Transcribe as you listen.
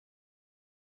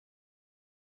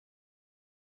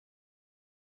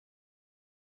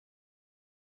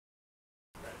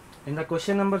In the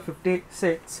question number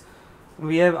 56,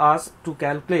 we have asked to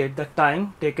calculate the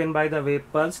time taken by the wave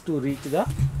pulse to reach the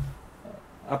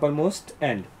uppermost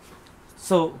end.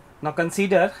 So now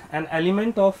consider an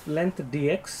element of length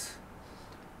dx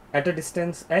at a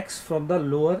distance x from the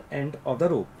lower end of the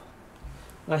rope.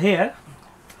 Now here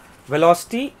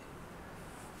velocity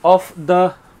of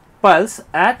the pulse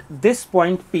at this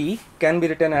point P can be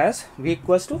written as V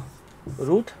equals to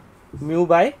root mu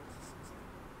by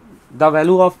the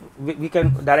value of, we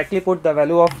can directly put the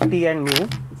value of T and mu,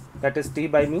 that is T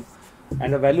by mu,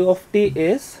 and the value of T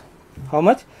is how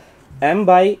much? M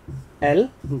by L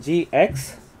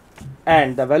Gx,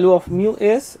 and the value of mu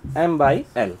is M by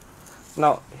L.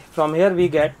 Now from here we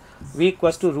get V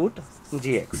equals to root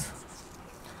Gx.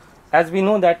 As we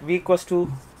know that V equals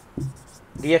to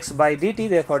dx by dt,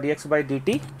 therefore dx by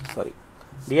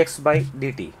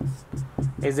dt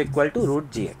is equal to root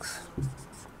Gx.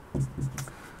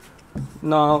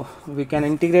 Now we can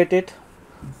integrate it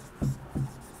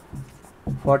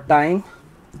for time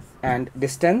and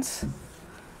distance.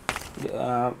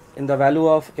 In the value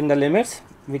of, in the limits,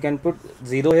 we can put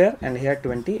 0 here and here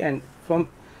 20, and from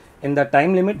in the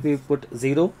time limit we put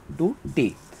 0 to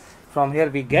t. From here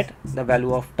we get the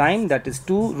value of time, that is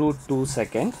 2 root 2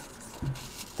 second.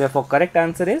 Therefore correct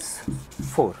answer is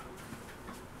 4.